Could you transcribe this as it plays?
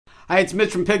Hi, it's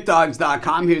Mitch from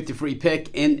Pickdawgz.com here with your free pick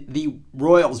in the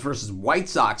Royals versus White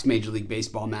Sox Major League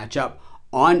Baseball matchup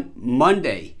on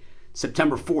Monday,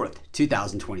 September 4th,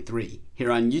 2023.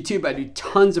 Here on YouTube, I do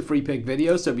tons of free pick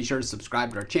videos, so be sure to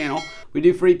subscribe to our channel. We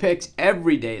do free picks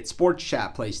every day at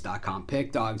sportschatplace.com,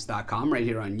 pickdawgz.com, right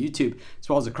here on YouTube, as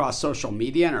well as across social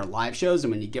media and our live shows.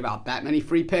 And when you give out that many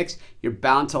free picks, you're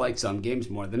bound to like some games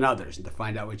more than others. And to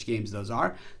find out which games those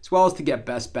are, as well as to get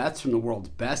best bets from the world's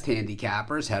best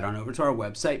handicappers, head on over to our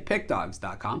website,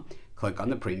 pickdawgz.com. Click on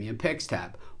the Premium Picks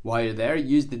tab. While you're there,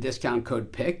 use the discount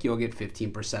code PICK. You'll get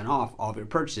 15% off all of your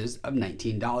purchases of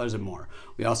 $19 or more.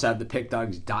 We also have the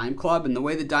Pickdawgz Dime Club, and the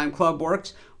way the Dime Club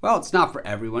works, well, it's not for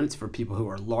everyone. It's for people who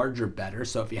are larger bettors.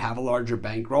 So if you have a larger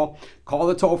bankroll, call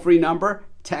the toll-free number,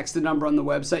 text the number on the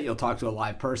website. You'll talk to a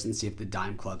live person, see if the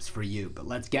Dime Club's for you. But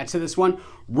let's get to this one.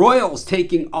 Royals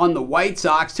taking on the White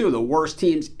Sox, two of the worst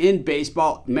teams in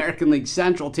baseball, American League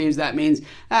Central teams. That means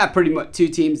pretty much two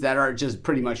teams that are just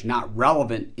pretty much not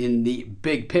relevant in the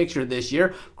big picture this year.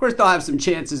 Of course, they'll have some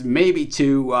chances maybe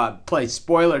to play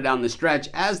spoiler down the stretch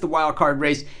as the wild card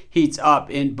race heats up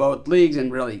in both leagues,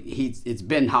 and really it's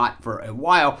been hot for a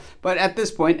while. But at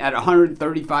this point, at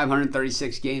 135,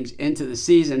 136 games into the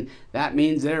season, that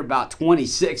means there are about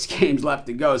 26 games left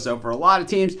to go. So for a lot of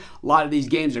teams, a lot of these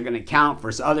games are going to count.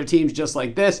 For other teams just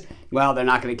like this, well, they're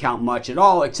not going to count much at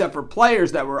all, except for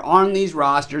players that were on these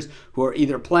rosters who are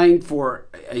either playing for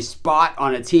a spot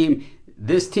on a team,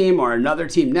 this team or another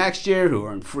team next year, who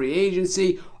are in free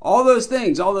agency. All those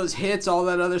things, all those hits, all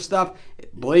that other stuff.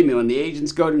 Believe me, when the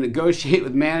agents go to negotiate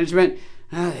with management,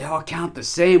 they all count the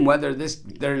same, whether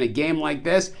they're in a game like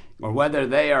this or whether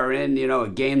they are in, a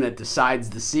game that decides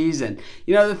the season.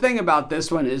 The thing about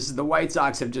this one is the White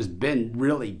Sox have just been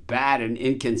really bad and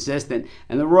inconsistent.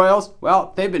 And the Royals,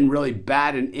 well, they've been really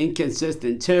bad and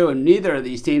inconsistent too. And neither of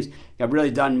these teams have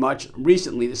really done much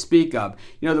recently to speak of.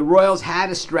 The Royals had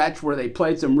a stretch where they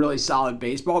played some really solid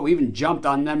baseball. We even jumped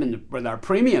on them with our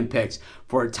premium picks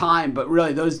for a time, but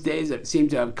really those days that seem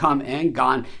to have come and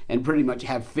gone and pretty much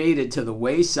have faded to the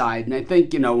wayside. And I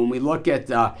think, when we look at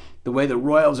the way the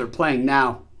Royals are playing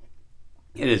now,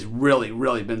 it has really,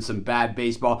 really been some bad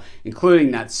baseball,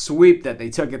 including that sweep that they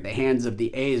took at the hands of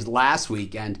the A's last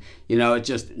weekend. It's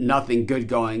just nothing good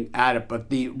going at it. But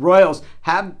the Royals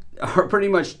are pretty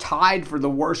much tied for the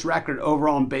worst record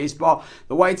overall in baseball.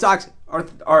 The White Sox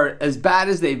are as bad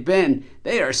as they've been.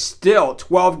 They are still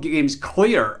 12 games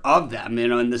clear of them,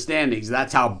 in the standings.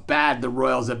 That's how bad the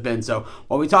Royals have been. So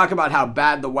while we talk about how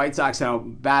bad the White Sox, how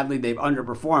badly they've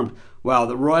underperformed, well,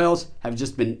 the Royals have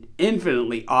just been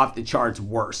infinitely off the charts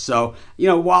worse. So,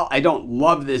 while I don't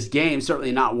love this game,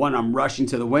 certainly not one I'm rushing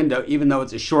to the window, even though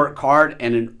it's a short card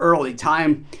and an early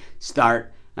time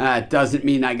start, it doesn't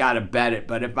mean I got to bet it.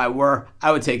 But if I were,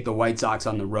 I would take the White Sox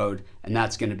on the road, and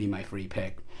that's going to be my free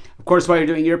pick. Of course, while you're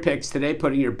doing your picks today,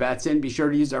 putting your bets in, be sure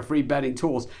to use our free betting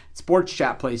tools at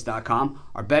sportschatplace.com.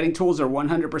 Our betting tools are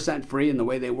 100% free, and the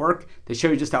way they work, they show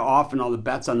you just how often all the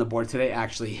bets on the board today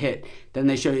actually hit. Then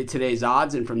they show you today's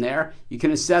odds, and from there, you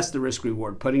can assess the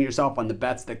risk-reward, putting yourself on the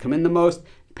bets that come in the most,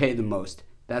 pay the most.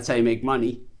 That's how you make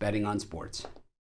money betting on sports.